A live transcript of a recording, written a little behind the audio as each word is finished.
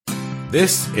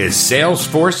This is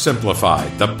Salesforce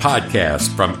Simplified, the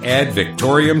podcast from Ad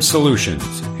Victoriam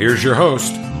Solutions. Here's your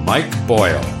host, Mike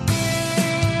Boyle.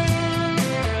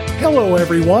 Hello,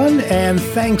 everyone, and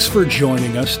thanks for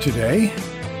joining us today.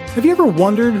 Have you ever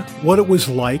wondered what it was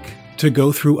like to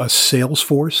go through a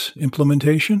Salesforce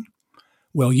implementation?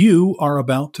 Well, you are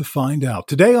about to find out.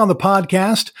 Today on the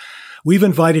podcast, we've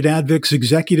invited Advic's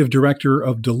Executive Director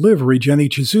of Delivery, Jenny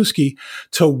Chizewski,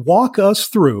 to walk us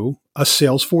through a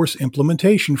Salesforce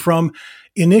implementation from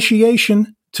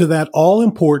initiation to that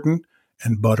all-important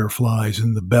and butterflies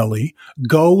in the belly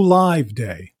go live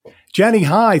day. Jenny,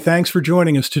 hi. Thanks for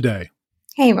joining us today.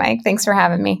 Hey, Mike. Thanks for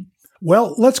having me.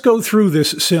 Well, let's go through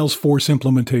this Salesforce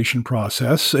implementation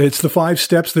process. It's the 5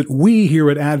 steps that we here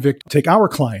at Advic take our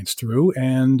clients through,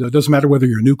 and it doesn't matter whether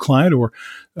you're a new client or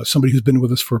somebody who's been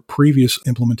with us for previous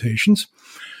implementations.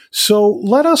 So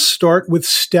let us start with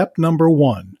step number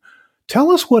 1.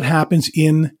 Tell us what happens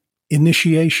in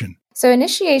initiation. So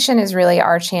initiation is really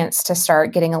our chance to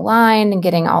start getting aligned and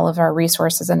getting all of our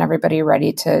resources and everybody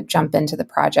ready to jump into the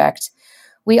project.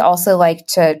 We also like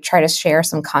to try to share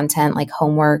some content like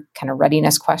homework, kind of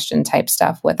readiness question type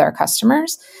stuff with our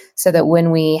customers so that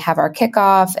when we have our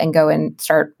kickoff and go and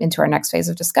start into our next phase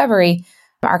of discovery,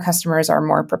 our customers are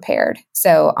more prepared.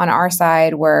 So on our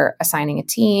side, we're assigning a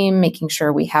team, making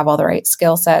sure we have all the right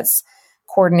skill sets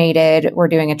coordinated. We're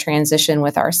doing a transition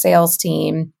with our sales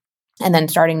team and then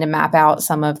starting to map out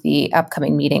some of the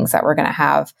upcoming meetings that we're going to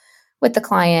have with the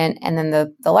client. And then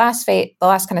the last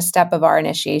kind of step of our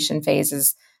initiation phase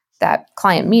is that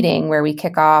client meeting where we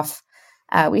kick off.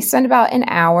 We spend about an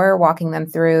hour walking them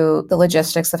through the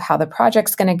logistics of how the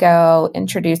project's going to go,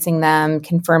 introducing them,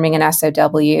 confirming an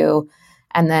SOW,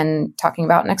 and then talking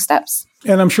about next steps.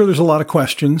 And I'm sure there's a lot of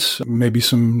questions, maybe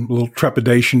some little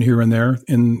trepidation here and there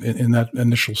in that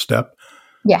initial step.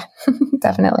 Yeah,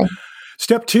 definitely.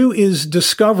 Step 2 is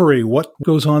discovery. What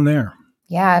goes on there?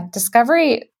 Yeah,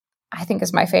 discovery, I think,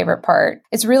 is my favorite part.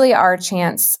 It's really our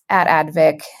chance at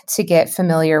Advic to get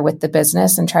familiar with the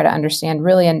business and try to understand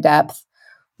really in depth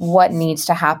what needs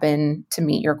to happen to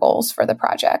meet your goals for the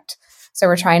project. So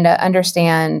we're trying to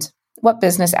understand what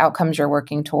business outcomes you're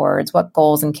working towards, what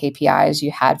goals and KPIs you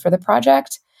had for the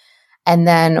project, and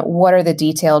then what are the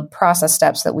detailed process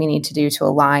steps that we need to do to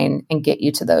align and get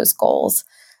you to those goals.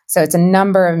 So it's a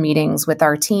number of meetings with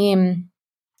our team,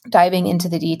 diving into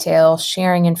the detail,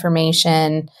 sharing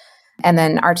information, and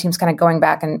then our team's kind of going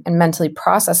back and mentally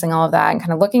processing all of that and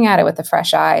kind of looking at it with a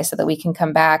fresh eye so that we can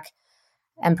come back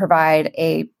and provide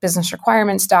a business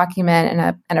requirements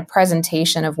document and a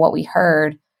presentation of what we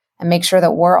heard and make sure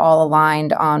that we're all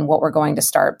aligned on what we're going to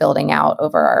start building out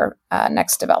over our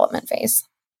next development phase.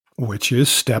 Which is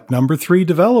step number 3,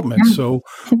 development. So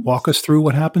walk us through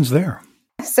what happens there.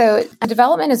 So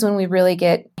development is when we really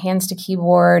get hands to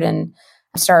keyboard and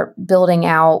start building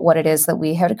out what it is that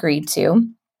we had agreed to.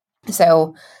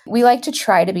 So we like to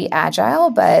try to be agile,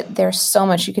 but there's so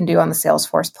much you can do on the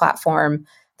Salesforce platform.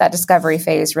 That discovery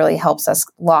phase really helps us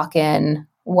lock in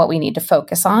what we need to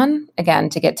focus on, again,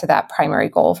 to get to that primary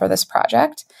goal for this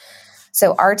project.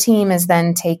 So our team is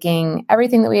then taking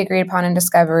everything that we agreed upon in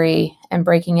discovery and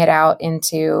breaking it out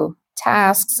into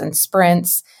tasks and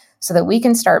sprints so that we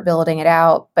can start building it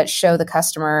out, but show the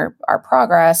customer our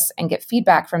progress and get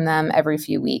feedback from them every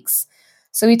few weeks.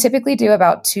 So we typically do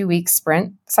about 2-week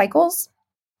sprint cycles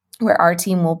where our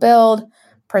team will build,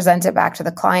 present it back to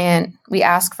the client. We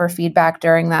ask for feedback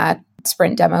during that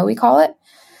sprint demo, we call it.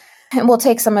 And we'll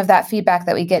take some of that feedback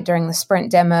that we get during the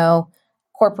sprint demo,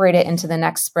 incorporate it into the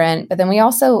next sprint. But then we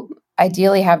also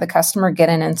ideally have the customer get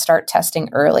in and start testing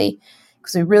early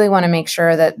because we really want to make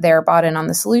sure that they're bought in on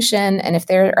the solution. And if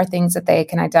there are things that they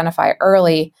can identify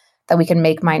early that we can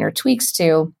make minor tweaks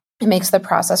to, it makes the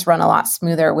process run a lot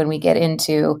smoother when we get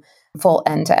into full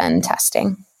end-to-end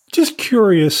testing. Just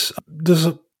curious, does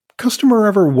a customer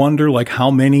ever wonder like how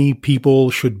many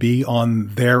people should be on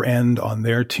their end, on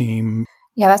their team?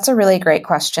 Yeah, that's a really great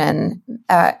question.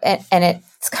 And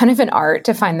it's kind of an art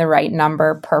to find the right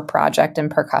number per project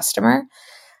and per customer.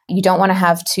 You don't want to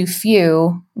have too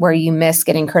few where you miss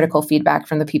getting critical feedback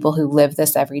from the people who live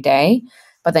this every day,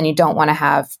 but then you don't want to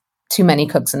have too many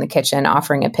cooks in the kitchen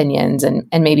offering opinions and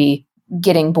maybe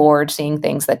getting bored seeing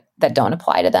things that don't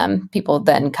apply to them. People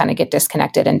then kind of get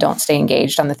disconnected and don't stay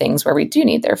engaged on the things where we do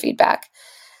need their feedback.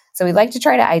 So we like to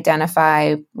try to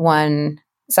identify one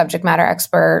subject matter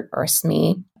expert or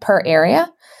SME per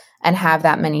area and have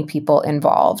that many people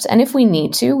involved. And if we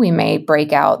need to, we may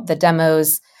break out the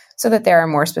demos so that there are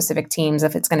more specific teams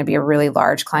if it's going to be a really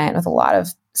large client with a lot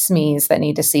of SMEs that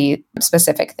need to see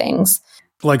specific things.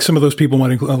 Like some of those people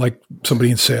might include like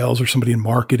somebody in sales or somebody in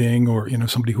marketing or,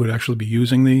 somebody who would actually be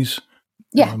using these.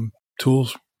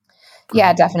 tools?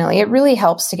 Yeah, definitely. It really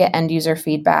helps to get end user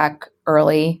feedback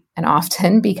early and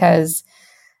often because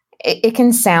it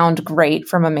can sound great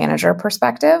from a manager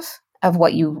perspective of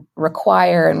what you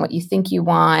require and what you think you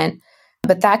want,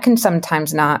 but that can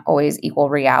sometimes not always equal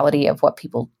reality of what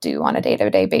people do on a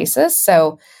day-to-day basis.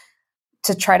 So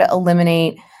to try to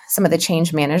eliminate some of the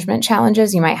change management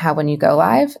challenges you might have when you go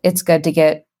live, it's good to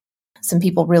get some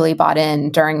people really bought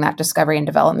in during that discovery and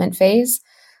development phase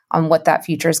on what that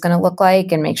future is going to look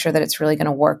like and make sure that it's really going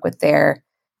to work with their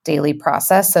daily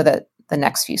process so that the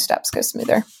next few steps go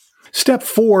smoother. Step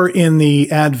 4 in the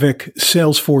Advic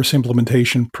Salesforce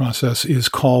implementation process is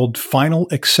called final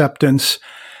acceptance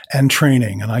and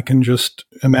training. And I can just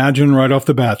imagine right off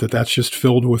the bat that that's just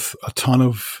filled with a ton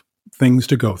of things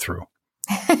to go through.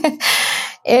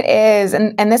 It is.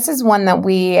 And this is one that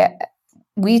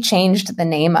we changed the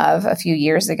name of a few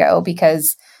years ago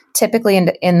because typically in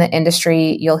the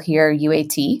industry, you'll hear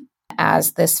UAT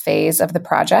as this phase of the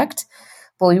project.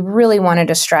 But we really wanted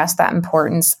to stress that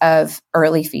importance of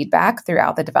early feedback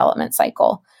throughout the development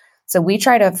cycle. So we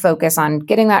try to focus on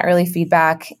getting that early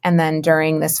feedback. And then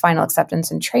during this final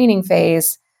acceptance and training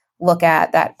phase, look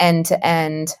at that end to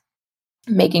end,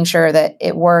 making sure that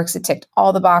it works, it ticked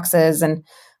all the boxes. And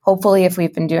hopefully if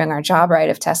we've been doing our job right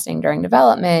of testing during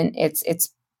development, it's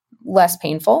less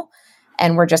painful.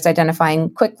 And we're just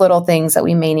identifying quick little things that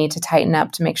we may need to tighten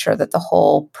up to make sure that the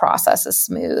whole process is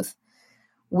smooth.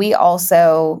 We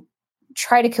also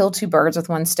try to kill two birds with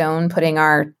one stone, putting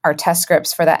our test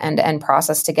scripts for that end-to-end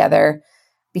process together,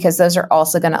 because those are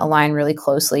also going to align really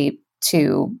closely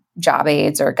to job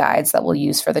aids or guides that we'll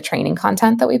use for the training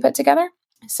content that we put together.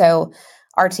 So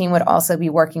our team would also be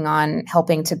working on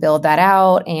helping to build that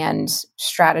out and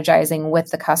strategizing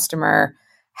with the customer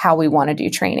how we want to do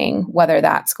training, whether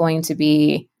that's going to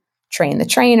be train the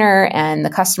trainer and the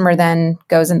customer then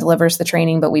goes and delivers the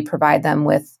training, but we provide them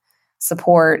with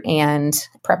support and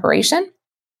preparation,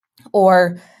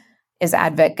 or is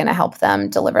Advic going to help them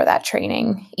deliver that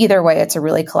training? Either way, it's a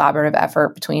really collaborative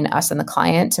effort between us and the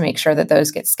client to make sure that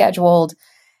those get scheduled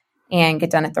and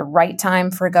get done at the right time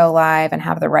for go live and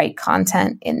have the right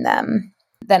content in them.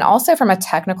 Then also from a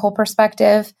technical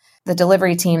perspective, the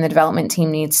delivery team, the development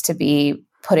team needs to be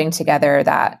putting together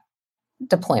that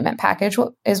deployment package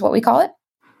is what we call it.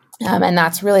 And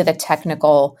that's really the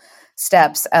technical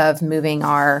steps of moving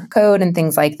our code and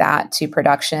things like that to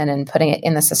production and putting it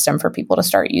in the system for people to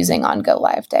start using on go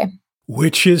live day.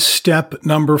 Which is step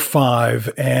number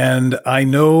 5. And I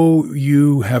know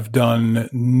you have done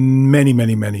many,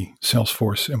 many, many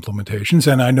Salesforce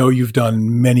implementations, and I know you've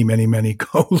done many, many, many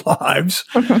go lives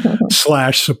 /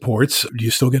 supports. Do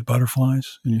you still get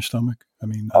butterflies in your stomach? I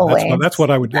mean, that's what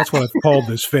I've called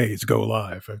this phase, go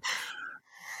live.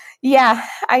 Yeah,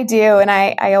 I do. And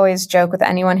I always joke with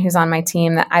anyone who's on my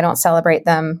team that I don't celebrate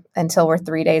them until we're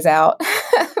 3 days out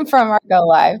from our go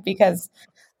live, because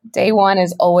day one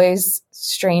is always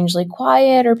strangely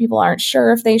quiet, or people aren't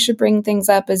sure if they should bring things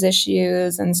up as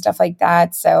issues and stuff like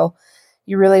that. So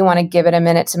you really want to give it a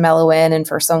minute to mellow in and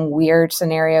for some weird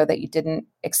scenario that you didn't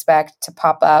expect to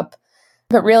pop up.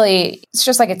 But really, it's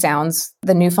just like it sounds.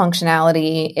 The new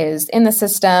functionality is in the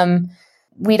system.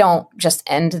 We don't just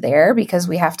end there because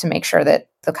we have to make sure that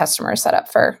the customer is set up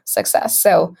for success.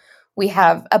 So we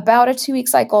have about a 2-week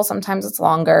cycle. Sometimes it's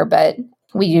longer, but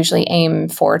we usually aim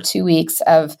for 2 weeks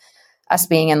of us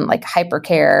being in like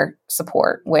hypercare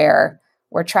support, where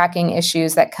we're tracking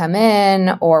issues that come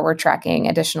in, or we're tracking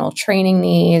additional training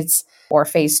needs or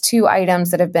phase 2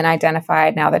 items that have been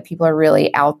identified now that people are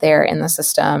really out there in the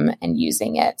system and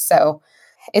using it. So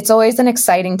it's always an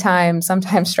exciting time,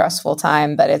 sometimes stressful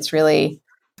time, but it's really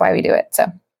why we do it.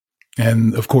 So.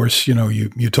 And of course,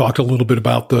 you talked a little bit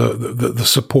about the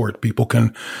support. People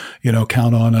can,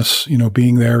 count on us,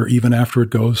 being there even after it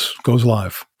goes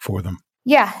live for them.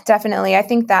 Yeah, definitely. I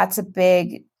think that's a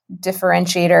big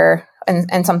differentiator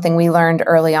and something we learned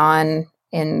early on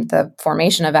in the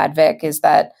formation of Advic is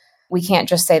that we can't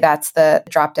just say that's the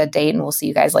drop dead date and we'll see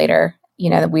you guys later.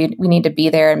 We need to be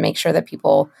there and make sure that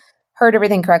people heard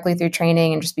everything correctly through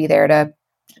training and just be there to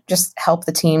just help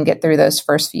the team get through those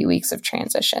first few weeks of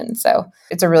transition. So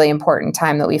it's a really important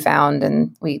time that we found,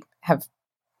 and we have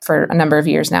for a number of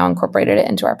years now incorporated it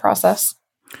into our process.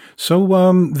 So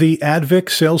the Advic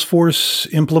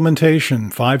Salesforce implementation,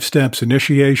 5 steps: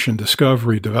 initiation,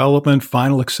 discovery, development,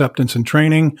 final acceptance and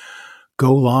training,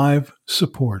 go live,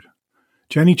 support.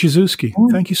 Jenny Czyzewski,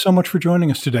 thank you so much for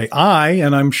joining us today.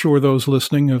 And I'm sure those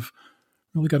listening, have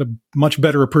really got a much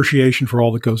better appreciation for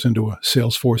all that goes into a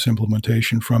Salesforce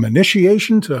implementation, from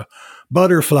initiation to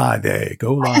butterfly day,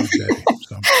 go live day.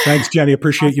 So thanks, Jenny.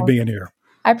 Appreciate you being here.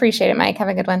 I appreciate it, Mike. Have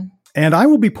a good one. And I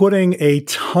will be putting a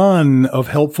ton of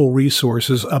helpful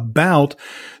resources about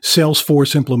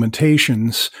Salesforce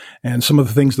implementations and some of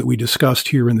the things that we discussed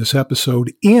here in this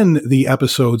episode in the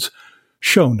episode's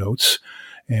show notes.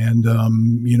 And,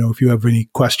 if you have any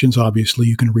questions, obviously,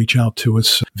 you can reach out to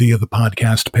us via the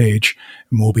podcast page,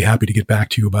 and we'll be happy to get back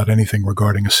to you about anything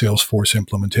regarding a Salesforce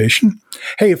implementation.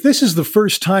 Hey, if this is the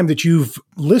first time that you've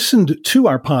listened to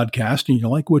our podcast and you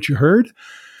like what you heard,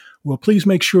 well, please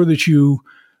make sure that you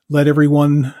let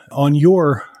everyone on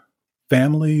your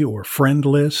family or friend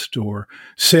list or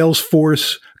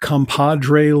Salesforce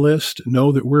compadre list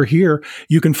know that we're here.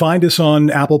 You can find us on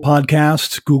Apple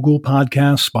Podcasts, Google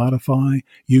Podcasts, Spotify,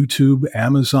 YouTube,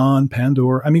 Amazon,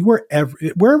 Pandora. I mean,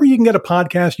 wherever you can get a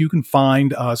podcast, you can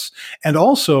find us. And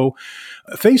also,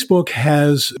 Facebook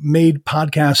has made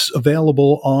podcasts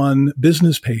available on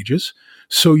business pages.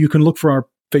 So you can look for our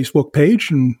Facebook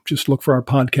page and just look for our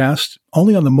podcast,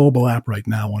 only on the mobile app right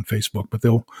now on Facebook, but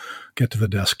they'll get to the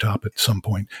desktop at some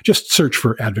point. Just search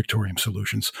for Ad Victoriam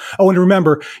Solutions. Oh, and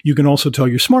remember, you can also tell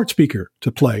your smart speaker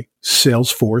to play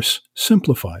Salesforce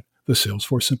Simplified, the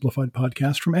Salesforce Simplified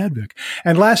podcast from AdVic.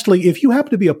 And lastly, if you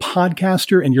happen to be a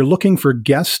podcaster and you're looking for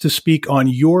guests to speak on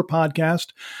your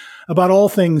podcast about all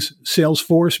things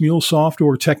Salesforce, MuleSoft,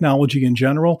 or technology in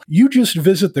general, you just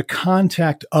visit the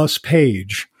Contact Us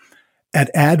page at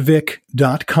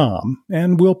advic.com,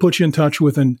 and we'll put you in touch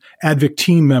with an AdVic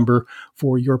team member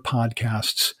for your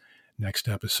podcast's next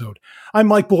episode. I'm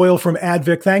Mike Boyle from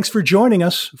AdVic. Thanks for joining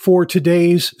us for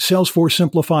today's Salesforce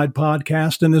Simplified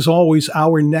podcast. And as always,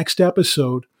 our next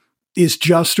episode is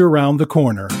just around the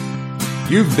corner.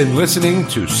 You've been listening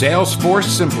to Salesforce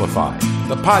Simplified,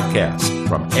 the podcast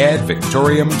from Ad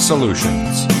Victoriam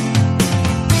Solutions.